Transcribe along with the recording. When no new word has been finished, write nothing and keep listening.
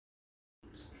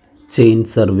Chain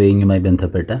സർവേയിങ്ങുമായി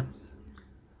ബന്ധപ്പെട്ട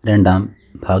രണ്ടാം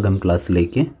ഭാഗം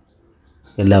ക്ലാസ്സിലേക്ക്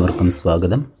എല്ലാവർക്കും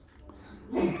സ്വാഗതം.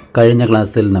 കഴിഞ്ഞ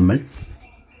ക്ലാസ്സിൽ നമ്മൾ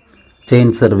ചെയിൻ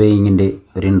സർവേയിങ്ങിൻ്റെ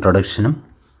ഒരു ഇൻട്രൊഡക്ഷനും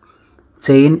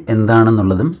ചെയിൻ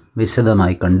എന്താണെന്നുള്ളതും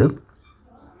വിശദമായി കണ്ടു.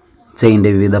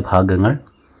 ചെയിൻ്റെ വിവിധ ഭാഗങ്ങൾ,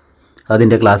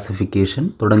 അതിൻ്റെ ക്ലാസിഫിക്കേഷൻ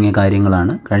തുടങ്ങിയ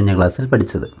കാര്യങ്ങളാണ് കഴിഞ്ഞ ക്ലാസ്സിൽ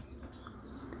പഠിച്ചത്.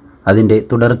 അതിൻ്റെ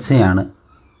തുടർച്ചയാണ്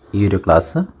ഈ ഒരു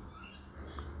ക്ലാസ്.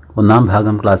 ഒന്നാം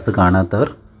ഭാഗം ക്ലാസ് കാണാത്തവർ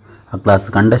ആ ക്ലാസ്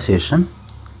കണ്ട ശേഷം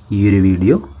ഈ ഒരു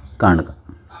വീഡിയോ കാണുക.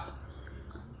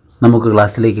 നമുക്ക്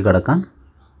ക്ലാസ്സിലേക്ക് കടക്കാം.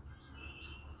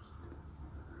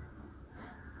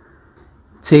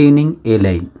 Chaining A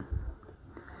line.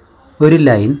 ഒരു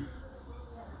ലൈൻ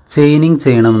ചെയിനിങ്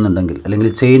ചെയ്യണമെന്നുണ്ടെങ്കിൽ, അല്ലെങ്കിൽ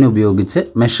ചെയിൻ ഉപയോഗിച്ച്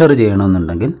മെഷർ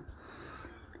ചെയ്യണമെന്നുണ്ടെങ്കിൽ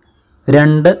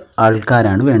രണ്ട്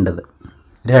ആൾക്കാരാണ് വേണ്ടത്.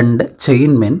 രണ്ട്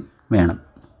ചെയിൻമെൻ വേണം.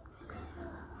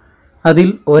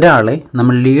 അതിൽ ഒരാളെ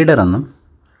നമ്മൾ ലീഡർ എന്നും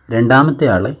രണ്ടാമത്തെ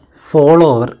ആളെ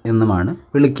ഫോളോവർ എന്നുമാണ്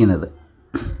വിളിക്കുന്നത്.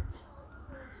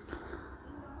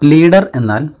 ലീഡർ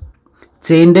എന്നാൽ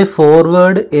ചെയിൻ്റെ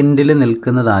ഫോർവേഡ് എൻഡിൽ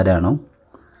നിൽക്കുന്നത് ആരാണോ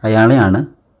അയാളെയാണ്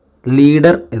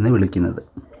ലീഡർ എന്ന് വിളിക്കുന്നത്.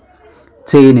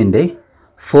 ചെയിനിൻ്റെ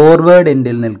ഫോർവേഡ്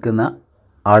എൻഡിൽ നിൽക്കുന്ന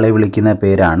ആളെ വിളിക്കുന്ന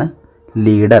പേരാണ്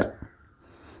ലീഡർ.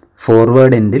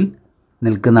 ഫോർവേഡ് എൻഡിൽ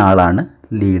നിൽക്കുന്ന ആളാണ്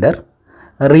ലീഡർ.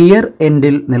 റിയർ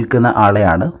എൻഡിൽ നിൽക്കുന്ന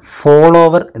ആളെയാണ്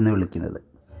ഫോളോവർ എന്ന് വിളിക്കുന്നത്.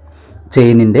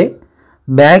 ചെയിനിൻ്റെ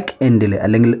ബാക്ക് എൻഡിൽ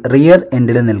അല്ലെങ്കിൽ റിയർ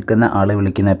എൻഡിൽ നിൽക്കുന്ന ആളെ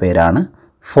വിളിക്കുന്ന പേരാണ്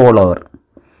ഫോളോവർ.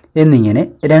 എന്നിങ്ങനെ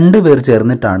രണ്ടു പേർ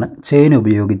ചേർന്നിട്ടാണ് ചെയിൻ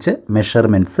ഉപയോഗിച്ച്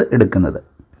മെഷർമെൻറ്റ്സ് എടുക്കുന്നത്.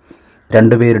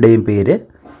 രണ്ടുപേരുടെയും പേര്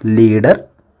ലീഡർ,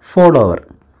 ഫോളോവർ.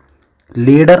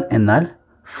 ലീഡർ എന്നാൽ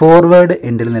ഫോർവേഡ്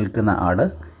എൻഡിൽ നിൽക്കുന്ന ആൾ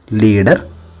ലീഡർ,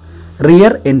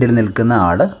 റിയർ എൻഡിൽ നിൽക്കുന്ന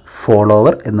ആൾ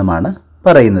ഫോളോവർ എന്നുമാണ്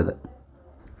പറയുന്നത്.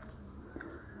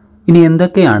 ഇനി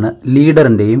എന്തൊക്കെയാണ്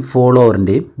ലീഡറിൻ്റെയും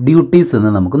ഫോളോവറിൻ്റെയും ഡ്യൂട്ടീസ്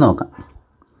എന്ന് നമുക്ക് നോക്കാം.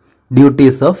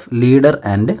 Duties of leader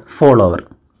and follower.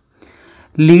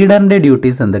 ലീഡറിൻ്റെ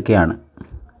duties എന്തൊക്കെയാണ്?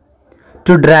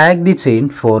 To drag the chain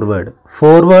forward.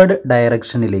 Forward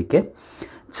ഡയറക്ഷനിലേക്ക്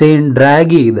chain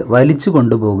drag ചെയ്ത് വലിച്ചു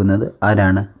കൊണ്ടുപോകുന്നത്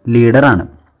ആരാണ്? ലീഡറാണ്.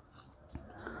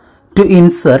 To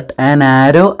insert an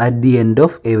arrow at the end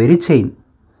of every chain.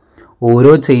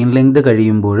 ഓരോ ചെയിൻ ലെങ്ത്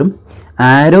കഴിയുമ്പോഴും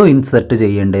ആരോ ഇൻസെർട്ട്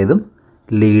ചെയ്യേണ്ടതും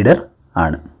ലീഡർ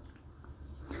ആണ്.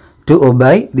 To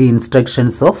obey the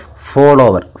instructions of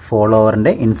follower.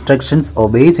 ഫോളോവറിൻ്റെ instructions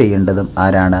obey ചെയ്യേണ്ടതും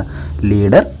ആരാണ്?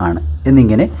 ലീഡർ ആണ്.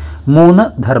 എന്നിങ്ങനെ മൂന്ന്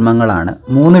ധർമ്മങ്ങളാണ്,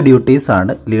 മൂന്ന്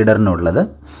ഡ്യൂട്ടീസാണ് ലീഡറിനുള്ളത്.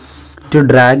 To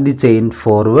drag the chain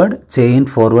forward. Chain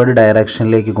forward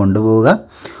ഡയറക്ഷനിലേക്ക് കൊണ്ടുപോവുക.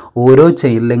 ഓരോ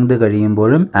ചെയിൻ ലെങ്ത്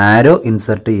കഴിയുമ്പോഴും ആരോ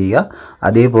ഇൻസെർട്ട് ചെയ്യുക.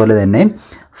 അതേപോലെ തന്നെ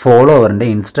ഫോളോവറിൻ്റെ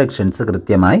ഇൻസ്ട്രക്ഷൻസ്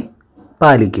കൃത്യമായി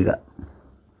പാലിക്കുക.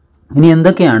 ഇനി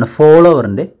എന്തൊക്കെയാണ്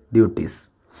ഫോളോവറിൻ്റെ duties?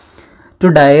 To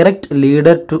direct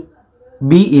leader to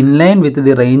B inline with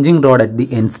the ranging road at the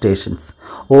end stations.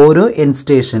 ഓരോ എൻഡ്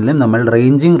സ്റ്റേഷനിലും നമ്മൾ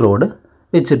റേഞ്ചിങ് റോഡ്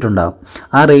വെച്ചിട്ടുണ്ടാകും.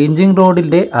 ആ റേഞ്ചിങ്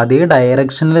റോഡിൻ്റെ അതേ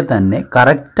ഡയറക്ഷനിൽ തന്നെ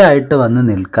കറക്റ്റായിട്ട് വന്ന്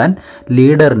നിൽക്കാൻ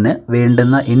ലീഡറിന്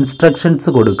വേണ്ടുന്ന ഇൻസ്ട്രക്ഷൻസ്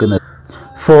കൊടുക്കുന്നത്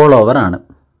ഫോളോവർ ആണ്.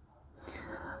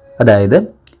 അതായത്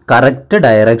കറക്റ്റ്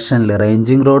ഡയറക്ഷനിൽ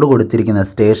റേഞ്ചിങ് റോഡ് കൊടുത്തിരിക്കുന്ന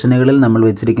സ്റ്റേഷനുകളിൽ നമ്മൾ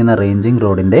വെച്ചിരിക്കുന്ന റേഞ്ചിങ്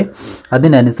റോഡിൻ്റെ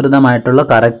അതിനനുസൃതമായിട്ടുള്ള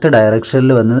കറക്റ്റ്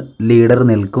ഡയറക്ഷനിൽ വന്ന് ലീഡർ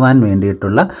നിൽക്കുവാൻ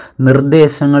വേണ്ടിയിട്ടുള്ള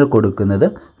നിർദ്ദേശങ്ങൾ കൊടുക്കുന്നത്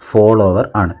ഫോളോവർ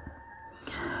ആണ്.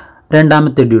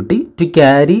 രണ്ടാമത്തെ duty to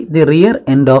carry the rear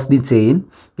end of the chain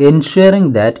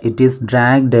ensuring that it is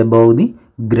dragged above the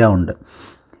ground.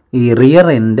 ഈ റിയർ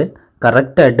എൻഡ്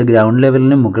കറക്റ്റായിട്ട് ഗ്രൗണ്ട്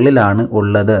ലെവലിന് മുകളിലാണ്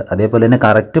ഉള്ളത്, അതേപോലെ തന്നെ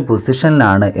കറക്റ്റ്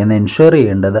പൊസിഷനിലാണ് എന്ന് എൻഷുർ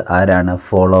ചെയ്യേണ്ടത് ആരാണ്?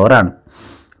 ഫോളോവറാണ്.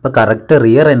 അപ്പോൾ correct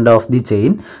rear end of the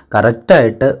chain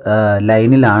കറക്റ്റായിട്ട്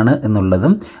ലൈനിലാണ്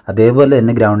എന്നുള്ളതും അതേപോലെ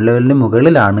തന്നെ ഗ്രൗണ്ട് ലെവലിന്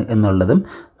മുകളിലാണ് എന്നുള്ളതും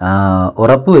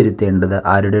ഉറപ്പുവരുത്തേണ്ടത്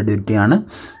ആരുടെ ഡ്യൂട്ടിയാണ്?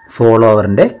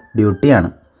 ഫോളോവറിൻ്റെ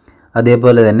ഡ്യൂട്ടിയാണ്.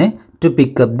 അതേപോലെ തന്നെ ടു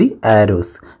പിക്കപ്പ് ദി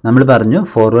ആരോസ്. നമ്മൾ പറഞ്ഞു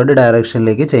ഫോർവേഡ്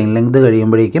ഡയറക്ഷനിലേക്ക് ചെയിൻ ലെങ്ത്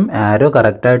കഴിയുമ്പോഴേക്കും ആരോ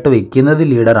കറക്റ്റായിട്ട് വെക്കുന്നത്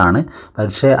ലീഡറാണ്.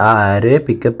 പക്ഷേ ആ ആരോയെ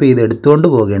പിക്കപ്പ് ചെയ്ത് എടുത്തുകൊണ്ട്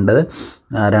പോകേണ്ടത്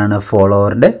ആരാണ്?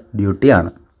 ഫോളോവറുടെ ഡ്യൂട്ടിയാണ്.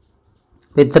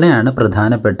 അപ്പോൾ ഇത്രയാണ്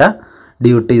പ്രധാനപ്പെട്ട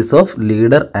duties of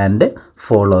leader and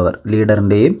follower.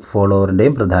 ലീഡറിൻ്റെയും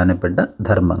ഫോളോവറിൻ്റെയും പ്രധാനപ്പെട്ട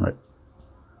ധർമ്മങ്ങൾ.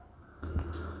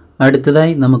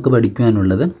 അടുത്തതായി നമുക്ക്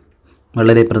പഠിക്കുവാനുള്ളത്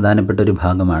വളരെ പ്രധാനപ്പെട്ട ഒരു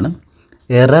ഭാഗമാണ്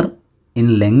error in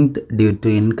length due to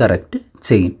incorrect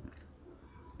chain.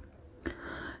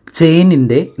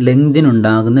 ചെയിനിൻ്റെ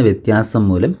ലെങ്തിനുണ്ടാകുന്ന വ്യത്യാസം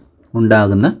മൂലം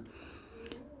ഉണ്ടാകുന്ന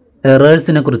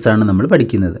എറേഴ്സിനെ കുറിച്ചാണ് നമ്മൾ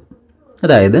പഠിക്കുന്നത്.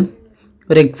 അതായത്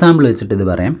ഒരു എക്സാമ്പിൾ വെച്ചിട്ട് ഇത്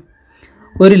പറയാം.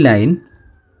 ഒരു ലൈൻ,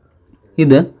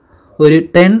 ഇത് ഒരു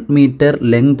 10 മീറ്റർ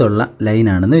ലെങ്ത് ഉള്ള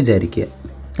ലൈനാണെന്ന് വിചാരിക്കുക.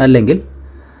 അല്ലെങ്കിൽ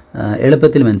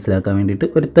എളുപ്പത്തിൽ മനസ്സിലാക്കാൻ വേണ്ടിയിട്ട്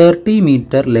ഒരു 30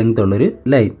 മീറ്റർ ലെങ്ത് ഉള്ളൊരു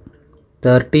ലൈൻ,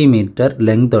 30 മീറ്റർ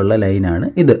ലെങ്ത് ഉള്ള ലൈനാണ്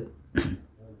ഇത്.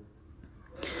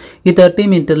 ഈ 30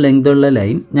 മീറ്റർ ലെങ്തുള്ള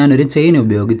ലൈൻ ഞാനൊരു ചെയിൻ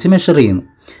ഉപയോഗിച്ച് മെഷർ ചെയ്യുന്നു.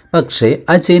 പക്ഷേ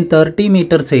ആ ചെയിൻ 30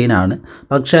 മീറ്റർ ചെയിനാണ്.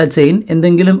 പക്ഷേ ആ ചെയിൻ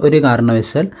എന്തെങ്കിലും ഒരു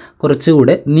കാരണവശാൽ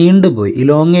കുറച്ചുകൂടെ നീണ്ടുപോയി,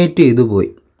 ഇലോങ്ങേറ്റ് ചെയ്തു പോയി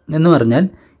എന്ന് പറഞ്ഞാൽ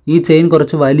ഈ ചെയിൻ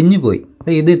കുറച്ച് വലിഞ്ഞു പോയി.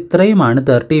 അപ്പോൾ ഇത് ഇത്രയുമാണ്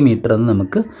 30 മീറ്റർ എന്ന്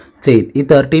നമുക്ക് ചെയിൻ. ഈ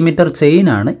 30 മീറ്റർ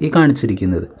ചെയിനാണ് ഈ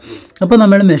കാണിച്ചിരിക്കുന്നത്. അപ്പോൾ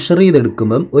നമ്മൾ മെഷർ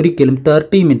ചെയ്തെടുക്കുമ്പം ഒരിക്കലും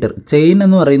 30 മീറ്റർ ചെയിൻ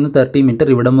എന്ന് പറയുന്നത് 30 മീറ്റർ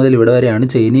ഇവിടെ മുതൽ ഇവിടെ വരെയാണ്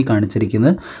ചെയിൻ ഈ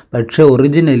കാണിച്ചിരിക്കുന്നത്. പക്ഷേ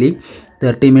ഒറിജിനലി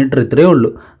 30 മീറ്റർ ഇത്രയേ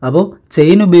ഉള്ളൂ. അപ്പോൾ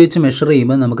ചെയിൻ ഉപയോഗിച്ച് മെഷർ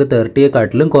ചെയ്യുമ്പോൾ നമുക്ക്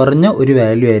 30യെക്കാട്ടിലും കുറഞ്ഞ ഒരു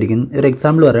വാല്യൂ ആയിരിക്കും. ഒരു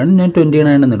എക്സാമ്പിൾ പറയുകയാണെങ്കിൽ ഞാൻ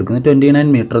 29 എന്ന് എടുക്കുന്നത്, 29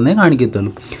 മീറ്റർ എന്നേ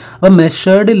കാണിക്കത്തുള്ളൂ. അപ്പോൾ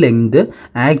മെഷേർഡ് ലെങ്ത്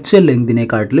ആക്ച്വൽ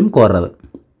ലെങ്തിനെക്കാട്ടിലും കുറവ്.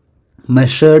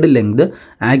 മെഷേർഡ് ലെങ്ത്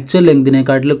ആക്ച്വൽ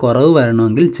ലെങ്തിനെക്കാട്ടിലും കുറവ്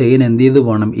വരണമെങ്കിൽ ചെയിൻ എന്ത് ചെയ്ത്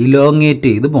പോകണം? ഇലോങ്ങേറ്റ്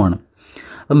ചെയ്ത് പോകണം.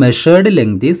 അപ്പോൾ measured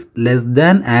length is less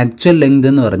than actual length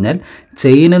എന്ന് പറഞ്ഞാൽ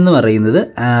ചെയിൻ എന്ന് പറയുന്നത്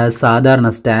സാധാരണ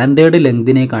സ്റ്റാൻഡേർഡ്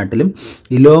ലെങ്തിനെക്കാട്ടിലും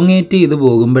ഇലോങ്ങേറ്റ് ചെയ്ത്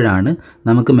പോകുമ്പോഴാണ്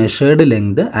നമുക്ക് മെഷേർഡ്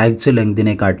ലെങ്ത് ആക്ച്വൽ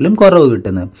ലെങ്തിനെക്കാട്ടിലും കുറവ്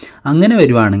കിട്ടുന്നത്. അങ്ങനെ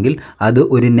വരുവാണെങ്കിൽ അത്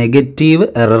ഒരു നെഗറ്റീവ്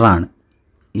എററാണ്.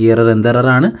 ഈ എറർ എന്ത്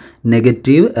എററാണ്?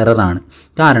 നെഗറ്റീവ് എററാണ്.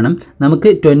 കാരണം നമുക്ക്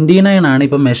 29 ആണ്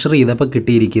ഇപ്പം മെഷർ ചെയ്തപ്പോൾ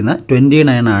കിട്ടിയിരിക്കുന്ന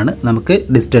 29 ആണ് നമുക്ക്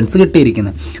ഡിസ്റ്റൻസ്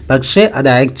കിട്ടിയിരിക്കുന്നത്. പക്ഷേ അത്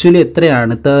ആക്ച്വലി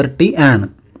എത്രയാണ്? 30 ആണ്.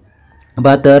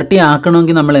 അപ്പോൾ ആ 30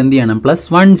 ആക്കണമെങ്കിൽ നമ്മൾ എന്ത് ചെയ്യണം?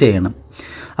 +1 ചെയ്യണം.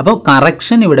 അപ്പോൾ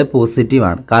കറക്ഷൻ ഇവിടെ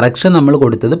പോസിറ്റീവാണ്. കറക്ഷൻ നമ്മൾ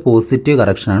കൊടുത്തത് പോസിറ്റീവ്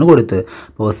കറക്ഷനാണ് കൊടുത്തത്.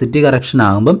 പോസിറ്റീവ് കറക്ഷൻ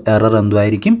ആകുമ്പം എറർ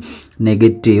എന്തുമായിരിക്കും?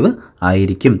 നെഗറ്റീവ്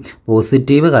ആയിരിക്കും.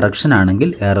 പോസിറ്റീവ് കറക്ഷൻ ആണെങ്കിൽ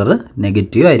എറർ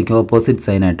നെഗറ്റീവ് ആയിരിക്കും, ഓപ്പോസിറ്റ്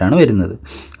സൈനായിട്ടാണ് വരുന്നത്.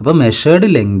 അപ്പോൾ measured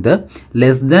length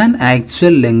less than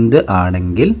actual length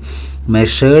ആണെങ്കിൽ,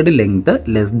 measured length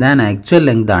less than actual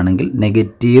length ആണെങ്കിൽ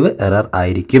നെഗറ്റീവ് എറർ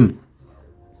ആയിരിക്കും.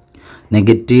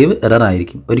 നെഗറ്റീവ് എറർ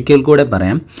ആയിരിക്കും. ഒരിക്കൽ കൂടെ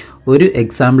പറയാം, ഒരു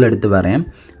എക്സാമ്പിൾ എടുത്ത് പറയാം.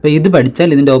 അപ്പോൾ ഇത് പഠിച്ചാൽ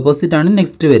ഇതിൻ്റെ ഓപ്പോസിറ്റാണ്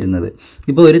നെക്സ്റ്റ് വരുന്നത്.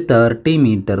 ഇപ്പോൾ ഒരു 30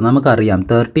 മീറ്റർ നമുക്കറിയാം,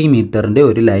 30 മീറ്ററിൻ്റെ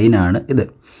ഒരു ലൈനാണ് ഇത്.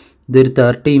 ഇതൊരു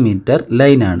 30 മീറ്റർ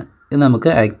ലൈനാണ്. ഇത് നമുക്ക്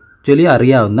ആക്ച്വലി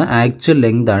അറിയാവുന്ന ആക്ച്വൽ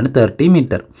ലെങ്ത് ആണ് 30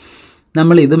 മീറ്റർ.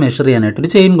 നമ്മൾ ഇത് മെഷർ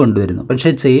ചെയ്യാനായിട്ടൊരു ചെയിൻ കൊണ്ടുവരുന്നു.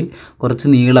 പക്ഷേ ചെയിൻ കുറച്ച്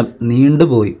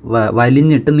നീണ്ടുപോയി,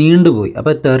 വലിഞ്ഞിട്ട് നീണ്ടുപോയി.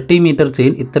 അപ്പോൾ 30 മീറ്റർ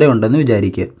ചെയിൻ ഇത്രയുണ്ടെന്ന്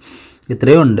വിചാരിക്കുക,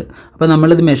 ഇത്രയുണ്ട്. അപ്പോൾ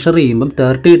നമ്മളിത് മെഷർ ചെയ്യുമ്പം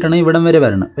 30 കിട്ടണം, ഇവിടം വരെ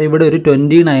വരണം. അപ്പോൾ ഇവിടെ ഒരു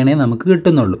 29 നമുക്ക്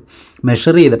കിട്ടുന്നുള്ളൂ.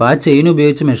 മെഷർ ചെയ്തപ്പോൾ ആ ചെയിൻ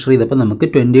ഉപയോഗിച്ച് മെഷർ ചെയ്തപ്പോൾ നമുക്ക്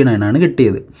 29 ആണ്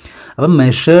കിട്ടിയത്. അപ്പം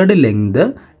മെഷേർഡ് ലെങ്ത്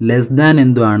ലെസ് ദാൻ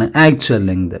എന്തുവാണ്? Actual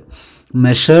length.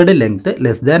 Measured length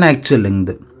less than actual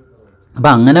length.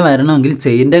 അപ്പോൾ അങ്ങനെ വരണമെങ്കിൽ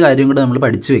ചെയിൻ്റെ കാര്യം കൂടെ നമ്മൾ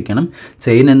പഠിച്ചു വെക്കണം.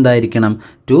 ചെയിൻ എന്തായിരിക്കണം?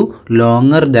 To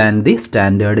longer than the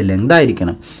standard length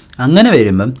ആയിരിക്കണം. അങ്ങനെ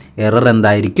വരുമ്പം എറർ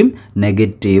എന്തായിരിക്കും?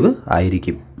 നെഗറ്റീവ്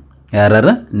ആയിരിക്കും. എറർ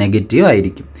നെഗറ്റീവ്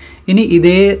ആയിരിക്കും. ഇനി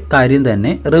ഇതേ കാര്യം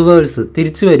തന്നെ റിവേഴ്സ്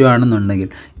തിരിച്ചു വരുവാണെന്നുണ്ടെങ്കിൽ,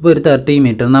 ഇപ്പോൾ ഒരു 30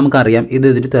 മീറ്റർ നമുക്കറിയാം,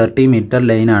 ഇതൊരു 30 മീറ്റർ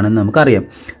ലൈനാണെന്ന് നമുക്കറിയാം.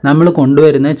 നമ്മൾ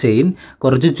കൊണ്ടുവരുന്ന ചെയിൻ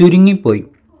കുറച്ച് ചുരുങ്ങിപ്പോയി,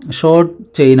 ഷോർട്ട്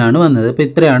ചെയിനാണ് വന്നത്. അപ്പോൾ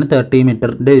ഇത്രയാണ് 30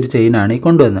 മീറ്ററിൻ്റെ ഒരു ചെയിനാണ് ഈ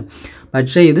കൊണ്ടുവന്നത്.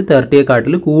 പക്ഷേ ഇത്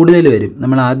 30യെക്കാട്ടിൽ കൂടുതൽ വരും.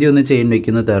 നമ്മൾ ആദ്യം ഒന്ന് ചെയിൻ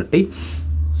വയ്ക്കുന്നു 30,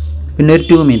 പിന്നെ ഒരു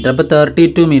 2 മീറ്റർ, അപ്പോൾ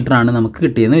 32 മീറ്ററാണ് നമുക്ക്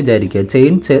കിട്ടിയെന്ന് വിചാരിക്കുക.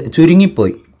 ചെയിൻ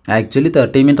ചുരുങ്ങിപ്പോയി. ആക്ച്വലി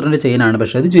 30 മീറ്ററിൻ്റെ ചെയിനാണ്,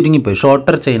 പക്ഷേ അത് ചുരുങ്ങിപ്പോയി,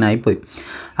 ഷോർട്ടർ ചെയിനായിപ്പോയി.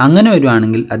 അങ്ങനെ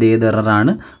വരുവാണെങ്കിൽ അത് ഏത്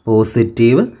എററാണ്?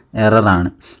 പോസിറ്റീവ് എററാണ്.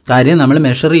 കാര്യം നമ്മൾ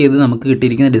മെഷർ ചെയ്ത് നമുക്ക്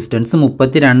കിട്ടിയിരിക്കുന്ന ഡിസ്റ്റൻസ്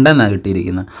 32 എന്നാണ്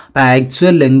കിട്ടിയിരിക്കുന്നത്. അപ്പോൾ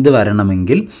ആക്ച്വൽ ലെങ്ത്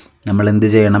വരണമെങ്കിൽ നമ്മൾ എന്ത്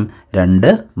ചെയ്യണം? 2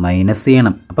 മൈനസ്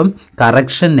ചെയ്യണം. അപ്പം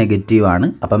കറക്ഷൻ നെഗറ്റീവ് ആണ്.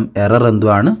 അപ്പം എറർ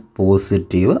എന്തുവാണ്?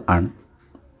 പോസിറ്റീവ് ആണ്.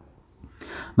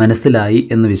 മനസ്സിലായി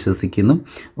എന്ന് വിശ്വസിക്കുന്നു.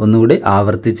 ഒന്നുകൂടി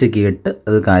ആവർത്തിച്ച് കേട്ട്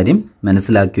അത് കാര്യം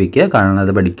മനസ്സിലാക്കി വയ്ക്കുക.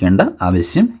 കാണാതെ പഠിക്കേണ്ട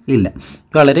ആവശ്യം ഇല്ല.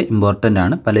 വളരെ ഇമ്പോർട്ടൻ്റ്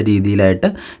ആണ്. പല രീതിയിലായിട്ട്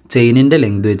ചെയിനിൻ്റെ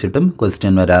ലെങ്ത് വെച്ചിട്ടും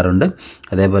ക്വസ്റ്റ്യൻ വരാറുണ്ട്.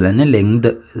 അതേപോലെ തന്നെ ലെങ്ത്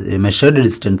മെഷേർഡ്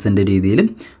ഡിസ്റ്റൻസിൻ്റെ രീതിയിലും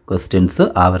ക്വസ്റ്റ്യൻസ്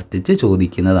ആവർത്തിച്ച്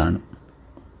ചോദിക്കുന്നതാണ്.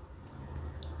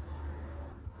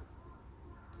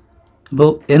 അപ്പോൾ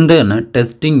എന്താണ്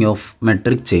testing of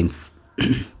metric chains?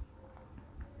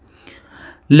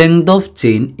 Length of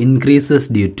chain increases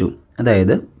due to,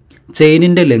 അതായത്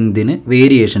ചെയിനിൻ്റെ ലെങ്തിന്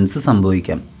വേരിയേഷൻസ്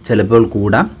സംഭവിക്കാം. ചിലപ്പോൾ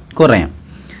കൂടാം, കുറയാം.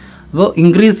 അപ്പോൾ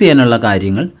ഇൻക്രീസ് ചെയ്യാനുള്ള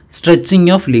കാര്യങ്ങൾ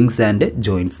stretching of links and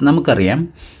joints. നമുക്കറിയാം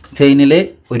ചെയിനിലെ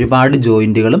ഒരുപാട്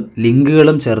ജോയിൻറ്റുകളും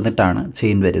ലിങ്കുകളും ചേർന്നിട്ടാണ്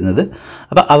ചെയിൻ വരുന്നത്.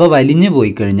 അപ്പോൾ അവ വലിഞ്ഞു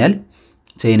പോയി കഴിഞ്ഞാൽ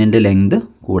ചെയിനിൻ്റെ ലെങ്ത്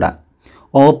കൂടാം.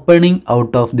 Opening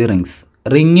out of the rings,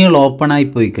 റിങ്ങുകൾ ഓപ്പണായി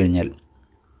പോയി കഴിഞ്ഞാൽ,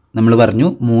 നമ്മൾ പറഞ്ഞു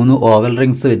 3 ഓവൽ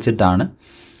റിങ്സ് വെച്ചിട്ടാണ്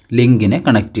ലിങ്കിനെ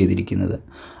കണക്ട് ചെയ്തിരിക്കുന്നത്.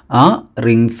 ആ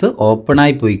റിങ്സ്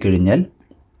ഓപ്പണായി പോയി കഴിഞ്ഞാൽ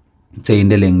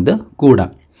ചെയിൻ്റെ ലെങ്ത്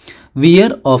കൂടാം.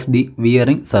 Wear of the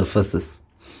wearing surfaces,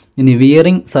 ഇനി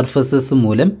വിയറിംഗ് സർഫസസ്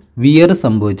മൂലം വിയർ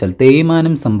സംഭവിച്ചാൽ,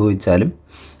 തേയ്മാനം സംഭവിച്ചാലും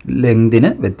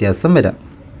ലെങ്തിന് വ്യത്യാസം വരാം.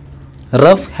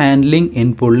 Rough handling in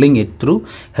pulling it through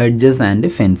hedges and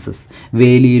fences.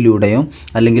 വേലിയിലൂടെയോ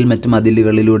അല്ലെങ്കിൽ മറ്റ്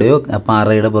മതിലുകളിലൂടെയോ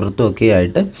പാറയുടെ പുറത്തോ ഒക്കെ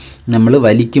ആയിട്ട് നമ്മൾ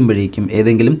വലിക്കുമ്പോഴേക്കും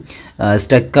ഏതെങ്കിലും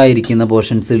സ്റ്റക്കായിരിക്കുന്ന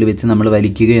പോർഷൻസിൽ വെച്ച് നമ്മൾ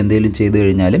വലിക്കുകയോ എന്തെങ്കിലും ചെയ്തു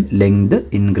കഴിഞ്ഞാലും ലെങ്ത്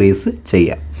ഇൻക്രീസ്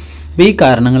ചെയ്യാം. അപ്പോൾ ഈ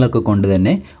കാരണങ്ങളൊക്കെ കൊണ്ട്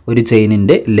തന്നെ ഒരു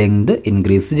ചെയിനിൻ്റെ ലെങ്ത്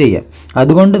ഇൻക്രീസ് ചെയ്യാം.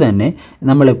 അതുകൊണ്ട് തന്നെ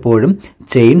നമ്മളെപ്പോഴും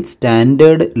ചെയിൻ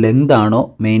സ്റ്റാൻഡേർഡ് ലെങ്ത് ആണോ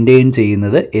മെയിൻറ്റെയിൻ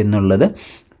ചെയ്യുന്നത് എന്നുള്ളത്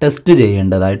ടെസ്റ്റ്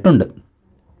ചെയ്യേണ്ടതായിട്ടുണ്ട്.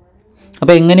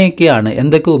 അപ്പോൾ എങ്ങനെയൊക്കെയാണ്,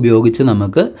 എന്തൊക്കെ ഉപയോഗിച്ച്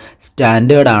നമുക്ക്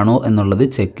സ്റ്റാൻഡേർഡ് ആണോ എന്നുള്ളത്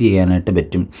ചെക്ക് ചെയ്യാനായിട്ട്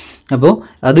പറ്റും. അപ്പോൾ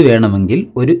അത് വേണമെങ്കിൽ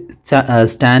ഒരു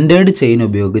സ്റ്റാൻഡേർഡ് ചെയിൻ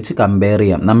ഉപയോഗിച്ച് കമ്പയർ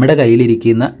ചെയ്യാം. നമ്മുടെ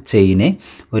കയ്യിലിരിക്കുന്ന ചെയിനെ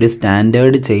ഒരു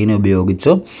സ്റ്റാൻഡേർഡ് ചെയിൻ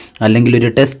ഉപയോഗിച്ചോ അല്ലെങ്കിൽ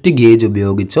ഒരു ടെസ്റ്റ് ഗേജ്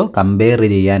ഉപയോഗിച്ചോ കമ്പയർ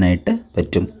ചെയ്യാനായിട്ട്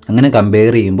പറ്റും. അങ്ങനെ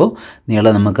കമ്പയർ ചെയ്യുമ്പോൾ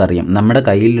നീളം നമുക്കറിയാം. നമ്മുടെ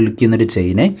കയ്യിലിരിക്കുന്നൊരു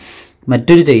ചെയിനെ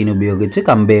മറ്റൊരു ചെയിൻ ഉപയോഗിച്ച്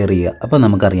കമ്പയർ ചെയ്യുക, അപ്പോൾ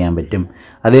നമുക്കറിയാൻ പറ്റും.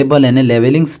 അതേപോലെ തന്നെ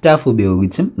ലെവലിംഗ് സ്റ്റാഫ്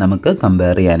ഉപയോഗിച്ചും നമുക്ക്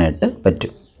കമ്പയർ ചെയ്യാനായിട്ട്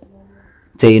പറ്റും.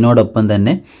 ചെയിനോടൊപ്പം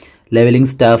തന്നെ ലെവലിംഗ്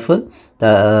സ്റ്റാഫ്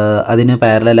അതിന്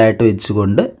പാരലായിട്ട്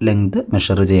വെച്ചുകൊണ്ട് ലെങ്ത്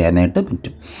മെഷർ ചെയ്യാനായിട്ട്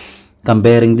പറ്റും.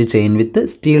 Comparing the chain with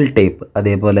steel tape,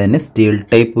 അതേപോലെ തന്നെ സ്റ്റീൽ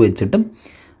ടേപ്പ് വെച്ചിട്ടും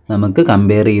നമുക്ക്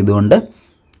കമ്പയർ ചെയ്തുകൊണ്ട്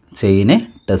ചെയിനെ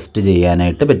ടെസ്റ്റ്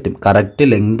ചെയ്യാനായിട്ട് പറ്റും. കറക്റ്റ്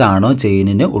ലെങ്ത് ആണോ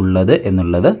ചെയിനിന് ഉള്ളത്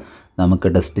എന്നുള്ളത് നമുക്ക്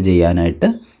ടെസ്റ്റ് ചെയ്യാനായിട്ട്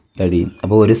കഴിയും.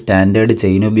 അപ്പോൾ ഒരു സ്റ്റാൻഡേർഡ്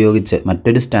ചെയിൻ ഉപയോഗിച്ച്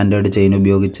മറ്റൊരു സ്റ്റാൻഡേർഡ് ചെയിൻ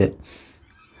ഉപയോഗിച്ച്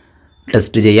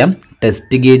ടെസ്റ്റ് ചെയ്യാം,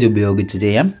 ടെസ്റ്റ് ഗേജ് ഉപയോഗിച്ച്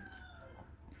ചെയ്യാം,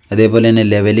 അതേപോലെ തന്നെ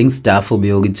ലെവലിംഗ് സ്റ്റാഫ്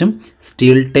ഉപയോഗിച്ചും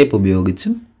സ്റ്റീൽ ടേപ്പ്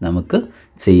ഉപയോഗിച്ചും നമുക്ക്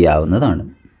ചെയ്യാവുന്നതാണ്.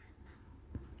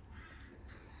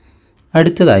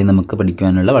 അടുത്തതായി നമുക്ക്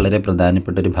പഠിക്കുവാനുള്ള വളരെ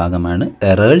പ്രധാനപ്പെട്ട ഒരു ഭാഗമാണ്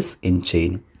എറേഴ്സ് ഇൻ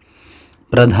ചെയിൻ.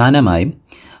 പ്രധാനമായും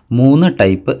 3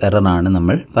 ടൈപ്പ് എററാണ്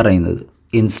നമ്മൾ പറയുന്നത്: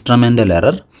 instrumental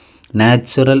error,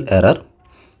 natural error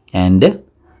and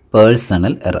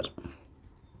personal error.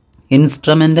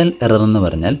 Instrumental error എന്ന്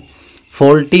പറഞ്ഞാൽ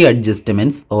faulty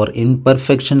adjustments or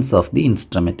imperfections of the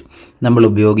instrument. നമ്മൾ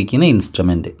ഉപയോഗിക്കുന്ന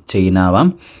ഇൻസ്ട്രുമെൻറ്റ് ചെയിനാവാം,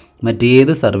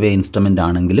 മറ്റേത് സർവേ ഇൻസ്ട്രുമെൻ്റ്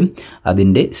ആണെങ്കിലും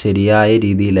അതിൻ്റെ ശരിയായ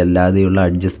രീതിയിലല്ലാതെയുള്ള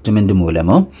അഡ്ജസ്റ്റ്മെൻറ്റ്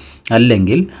മൂലമോ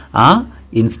അല്ലെങ്കിൽ ആ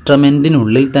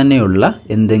ഇൻസ്ട്രുമെൻറ്റിനുള്ളിൽ തന്നെയുള്ള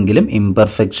എന്തെങ്കിലും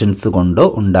ഇംപെർഫെക്ഷൻസ് കൊണ്ടോ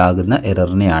ഉണ്ടാകുന്ന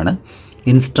എററിനെയാണ്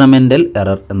ഇൻസ്ട്രുമെൻ്റൽ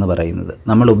എറർ എന്ന് പറയുന്നത്.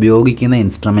 നമ്മൾ ഉപയോഗിക്കുന്ന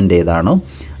ഇൻസ്ട്രുമെൻ്റ് ഏതാണോ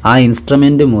ആ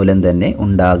ഇൻസ്ട്രുമെൻ്റ് മൂലം തന്നെ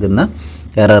ഉണ്ടാകുന്ന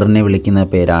എററിനെ വിളിക്കുന്ന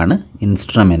പേരാണ്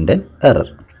instrumental error.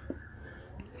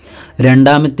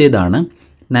 രണ്ടാമത്തേതാണ്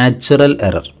natural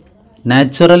error.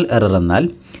 Natural error എന്നാൽ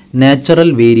നാച്ചുറൽ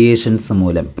വേരിയേഷൻസ്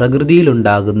മൂലം,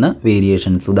 പ്രകൃതിയിലുണ്ടാകുന്ന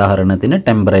വേരിയേഷൻസ്, ഉദാഹരണത്തിന്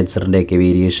ടെമ്പറേച്ചറിൻ്റെയൊക്കെ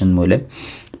വേരിയേഷൻ മൂലം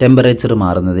ടെമ്പറേച്ചർ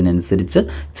മാറുന്നതിനനുസരിച്ച്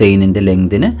ചെയിനിൻ്റെ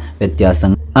ലെങ്തിന്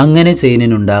വ്യത്യാസം, അങ്ങനെ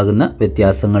ചെയിനിനുണ്ടാകുന്ന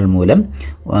വ്യത്യാസങ്ങൾ മൂലം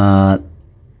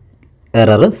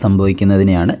എറർ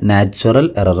സംഭവിക്കുന്നതിനെയാണ് നാച്ചുറൽ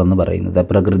എറർ എന്ന് പറയുന്നത്.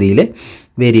 പ്രകൃതിയിലെ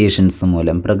വേരിയേഷൻസ്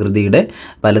മൂലം, പ്രകൃതിയുടെ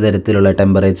പലതരത്തിലുള്ള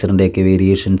ടെമ്പറേച്ചറിൻ്റെയൊക്കെ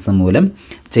വേരിയേഷൻസ് മൂലം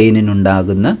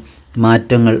ചെയിനിനുണ്ടാകുന്ന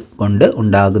മാറ്റങ്ങൾ കൊണ്ട്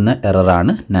ഉണ്ടാകുന്ന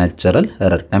എററാണ് നാച്ചുറൽ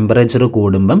എറർ. ടെമ്പറേച്ചർ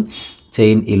കൂടുമ്പം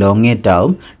ചെയിൻ ഇലോങ്ങേറ്റ്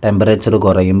ആവും, ടെമ്പറേച്ചർ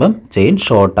കുറയുമ്പം ചെയിൻ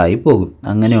ഷോർട്ടായി പോകും.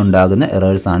 അങ്ങനെ ഉണ്ടാകുന്ന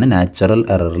എറേഴ്സാണ് നാച്ചുറൽ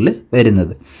എററിൽ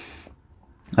വരുന്നത്.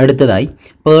 അടുത്തതായി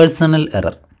പേഴ്സണൽ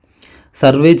എറർ.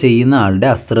 സർവേ ചെയ്യുന്ന ആളുടെ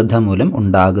അശ്രദ്ധ മൂലം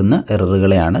ഉണ്ടാകുന്ന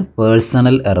എററുകളെയാണ്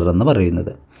പേഴ്സണൽ എറർ എന്ന്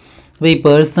പറയുന്നത്. അപ്പോൾ ഈ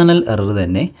പേഴ്സണൽ എറർ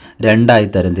തന്നെ 2ആയി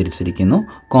തരംതിരിച്ചിരിക്കുന്നു: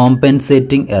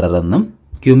 കോമ്പൻസേറ്റിംഗ് എറർ എന്നും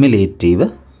ക്യുമുലേറ്റീവ്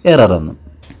എറർ എന്നും.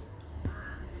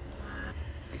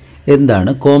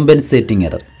 എന്താണ് കോമ്പൻസേറ്റിംഗ്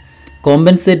എറർ?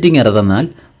 കോമ്പൻസേറ്റിംഗ് എറർ എന്നാൽ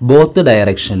ബോത്ത്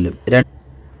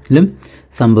ഡയറക്ഷനിലും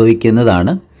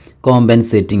സംഭവിക്കുന്നതാണ്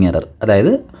കോമ്പൻസേറ്റിംഗ് എറർ.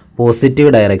 അതായത്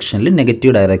പോസിറ്റീവ് ഡയറക്ഷനിലും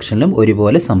നെഗറ്റീവ് ഡയറക്ഷനിലും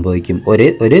ഒരുപോലെ സംഭവിക്കും.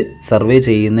 ഒരു സർവേ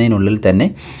ചെയ്യുന്നതിനുള്ളിൽ തന്നെ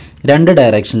 2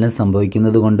 ഡയറക്ഷനിലും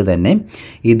സംഭവിക്കുന്നത് കൊണ്ട് തന്നെ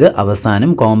ഇത്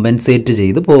അവസാനം കോമ്പൻസേറ്റ്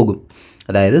ചെയ്ത് പോകും.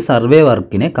 അതായത് സർവേ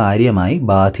വർക്കിനെ കാര്യമായി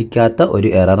ബാധിക്കാത്ത ഒരു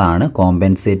എററാണ്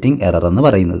കോമ്പൻസേറ്റിംഗ് എറർ എന്ന്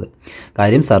പറയുന്നത്.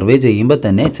 കാര്യം സർവേ ചെയ്യുമ്പോൾ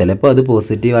തന്നെ ചിലപ്പോൾ അത്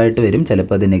പോസിറ്റീവായിട്ട് വരും,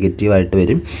 ചിലപ്പോൾ അത് നെഗറ്റീവായിട്ട്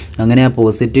വരും. അങ്ങനെ ആ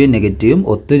പോസിറ്റീവും നെഗറ്റീവും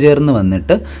ഒത്തുചേർന്ന്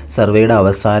വന്നിട്ട് സർവേയുടെ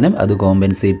അവസാനം അത്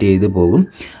കോമ്പൻസേറ്റ് ചെയ്ത് പോകും.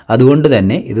 അതുകൊണ്ട്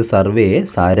തന്നെ ഇത് സർവേയെ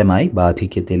സാരമായി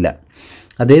ബാധിക്കത്തില്ല.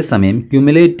 അതേസമയം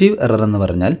ക്യുമുലേറ്റീവ് എറർ എന്ന്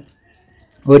പറഞ്ഞാൽ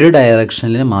ഒരു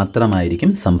ഡയറക്ഷനിൽ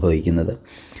മാത്രമായിരിക്കും സംഭവിക്കുന്നത്.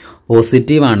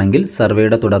 പോസിറ്റീവ് ആണെങ്കിൽ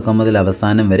സർവേയുടെ തുടക്കം മുതൽ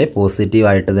അവസാനം വരെ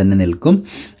പോസിറ്റീവായിട്ട് തന്നെ നിൽക്കും,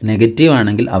 നെഗറ്റീവ്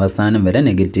ആണെങ്കിൽ അവസാനം വരെ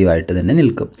നെഗറ്റീവായിട്ട് തന്നെ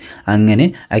നിൽക്കും. അങ്ങനെ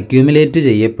അക്യുമുലേറ്റ്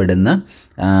ചെയ്യപ്പെടുന്ന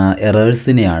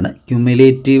എറേഴ്സിനെയാണ്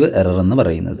ക്യുമുലേറ്റീവ് എറർ എന്ന്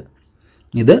പറയുന്നത്.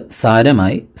 ഇത്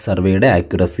സാരമായി സർവേയുടെ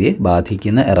ആക്യുറസിയെ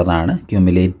ബാധിക്കുന്ന എററാണ്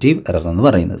ക്യുമുലേറ്റീവ് എറർ എന്ന്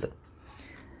പറയുന്നത്.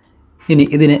 ഇനി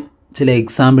ഇതിന് ചില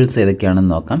എക്സാമ്പിൾസ്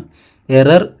ഏതൊക്കെയാണെന്ന് നോക്കാം.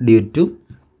 Error due to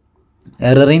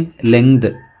error in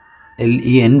length,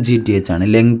 LENGTH ആണ്,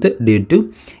 length due to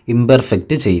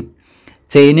imperfect chain.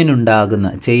 ചെയിനിനുണ്ടാകുന്ന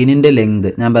ചെയിനിൻ്റെ length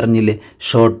ഞാൻ പറഞ്ഞില്ലേ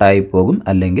ഷോർട്ടായി പോകും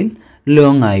അല്ലെങ്കിൽ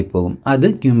ലോങ് ആയിപ്പോകും. അത്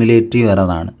ക്യുമുലേറ്റീവ്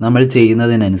എററാണ്. നമ്മൾ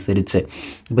ചെയ്യുന്നതിനനുസരിച്ച്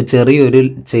ഇപ്പോൾ ചെറിയൊരു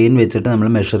ചെയിൻ വെച്ചിട്ട് നമ്മൾ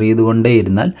മെഷർ ചെയ്തുകൊണ്ടേ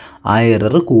ഇരുന്നാൽ ആ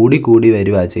എറർ കൂടി കൂടി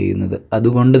വരിക ചെയ്യുന്നത്.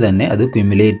 അതുകൊണ്ട് തന്നെ അത്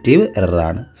ക്യുമുലേറ്റീവ്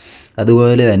എററാണ്.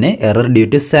 അതുപോലെ തന്നെ എറർ ഡ്യൂ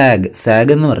ടു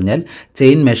സാഗ് എന്ന് പറഞ്ഞാൽ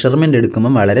ചെയിൻ മെഷർമെൻ്റ്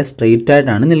എടുക്കുമ്പോൾ വളരെ സ്ട്രെയിറ്റ്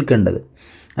ആയിട്ടാണ് നിൽക്കേണ്ടത്.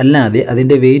 അല്ലാതെ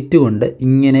അതിൻ്റെ വെയിറ്റ് കൊണ്ട്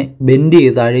ഇങ്ങനെ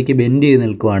താഴേക്ക് ബെൻഡ് ചെയ്ത്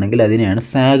നിൽക്കുകയാണെങ്കിൽ അതിനെയാണ്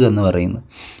സാഗ് എന്ന് പറയുന്നത്.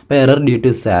 അപ്പോൾ എറർ ഡ്യൂ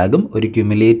ടു സാഗും ഒരു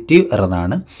ക്യുമുലേറ്റീവ്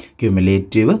എററാണ്.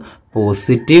 ക്യുമുലേറ്റീവ്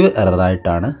പോസിറ്റീവ്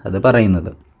എററായിട്ടാണ് അത്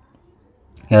പറയുന്നത്.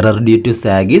 Error due to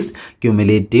zag is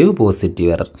cumulative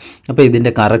positive error. അപ്പോൾ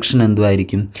ഇതിൻ്റെ correction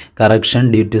എന്തുമായിരിക്കും? Correction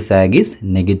due to zag is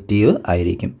negative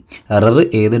ആയിരിക്കും. എറർ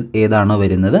ഏതാണോ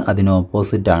വരുന്നത് അതിന്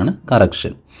ഓപ്പോസിറ്റാണ്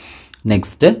correction.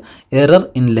 Next, error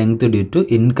in length due to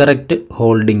incorrect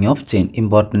holding of chain.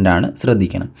 Important ആണ്,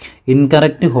 ശ്രദ്ധിക്കണം.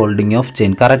 ഇൻകറക്റ്റ് ഹോൾഡിംഗ് ഓഫ്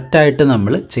ചെയിൻ, കറക്റ്റായിട്ട്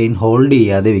നമ്മൾ ചെയിൻ ഹോൾഡ്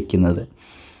ചെയ്യാതെ വെക്കുന്നത്.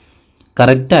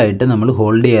 കറക്റ്റായിട്ട് നമ്മൾ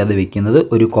ഹോൾഡ് ചെയ്യാതെ വെക്കുന്നത്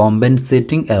ഒരു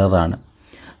കോമ്പൻസേറ്റിംഗ് എററാണ്.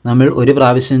 നമ്മൾ ഒരു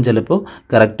പ്രാവശ്യം ചിലപ്പോൾ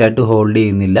കറക്റ്റായിട്ട് ഹോൾഡ്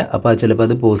ചെയ്യുന്നില്ല, അപ്പോൾ ചിലപ്പോൾ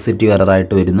അത് പോസിറ്റീവ്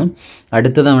എററായിട്ട് വരുന്നു.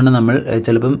 അടുത്ത തവണ നമ്മൾ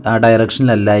ചിലപ്പം ആ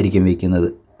ഡയറക്ഷനിലല്ലായിരിക്കും വയ്ക്കുന്നത്,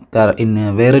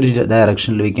 വേറൊരു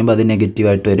ഡയറക്ഷനിൽ വയ്ക്കുമ്പോൾ അത്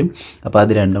നെഗറ്റീവായിട്ട് വരും. അപ്പോൾ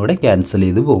അത് രണ്ടും കൂടെ ക്യാൻസൽ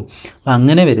ചെയ്ത് പോകും. അപ്പോൾ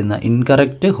അങ്ങനെ വരുന്ന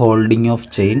ഇൻകറക്റ്റ് ഹോൾഡിംഗ് ഓഫ്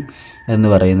ചെയിൻ എന്ന്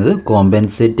പറയുന്നത്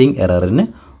കോമ്പൻസേറ്റിംഗ് എററിന്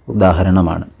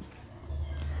ഉദാഹരണമാണ്.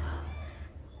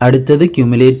 അടുത്തത്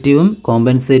ക്യുമുലേറ്റീവും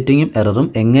കോമ്പൻസേറ്റിംഗും എററും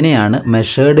എങ്ങനെയാണ്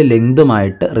മെഷേർഡ്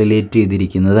ലെങ്തുമായിട്ട് റിലേറ്റ്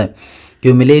ചെയ്തിരിക്കുന്നത്.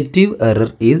 Cumulative error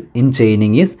is in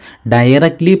chaining is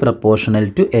directly proportional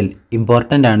to L.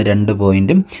 Important ആണ് രണ്ട്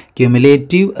പോയിൻറ്റും.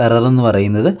 ക്യുമുലേറ്റീവ് എറർ എന്ന്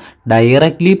പറയുന്നത്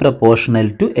ഡയറക്റ്റ്ലി പ്രപ്പോർഷണൽ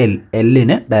ടു എൽ.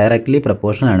 എല്ലിന് ഡയറക്റ്റ്ലി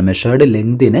പ്രപ്പോർഷണലാണ്, മെഷേർഡ്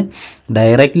ലെങ്തിന്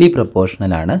ഡയറക്റ്റ്ലി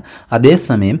പ്രപ്പോർഷണലാണ്.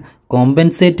 അതേസമയം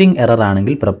കോമ്പൻസേറ്റിംഗ് എറർ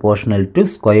ആണെങ്കിൽ proportional to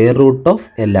square root of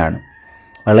L ആണ്.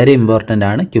 വളരെ ഇമ്പോർട്ടൻ്റ്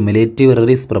ആണ്. Cumulative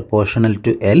error is proportional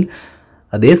to L,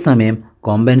 അതേസമയം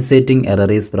compensating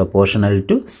error is proportional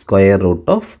to square root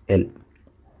of L.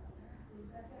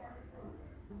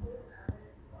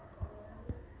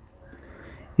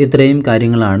 ഇത്രയും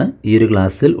കാര്യങ്ങളാണ് ഈ ഒരു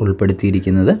ക്ലാസ്സിൽ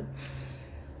ഉൾപ്പെടുത്തിയിരിക്കുന്നത്.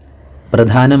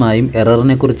 പ്രധാനമായും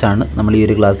എററിനെ കുറിച്ചാണ് നമ്മൾ ഈ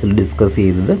ഒരു ക്ലാസ്സിൽ ഡിസ്കസ്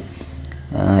ചെയ്തത്.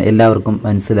 എല്ലാവർക്കും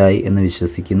മനസ്സിലായി എന്ന്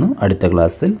വിശ്വസിക്കുന്നു. അടുത്ത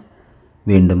ക്ലാസ്സിൽ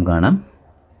വീണ്ടും കാണാം.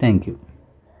 Thank you.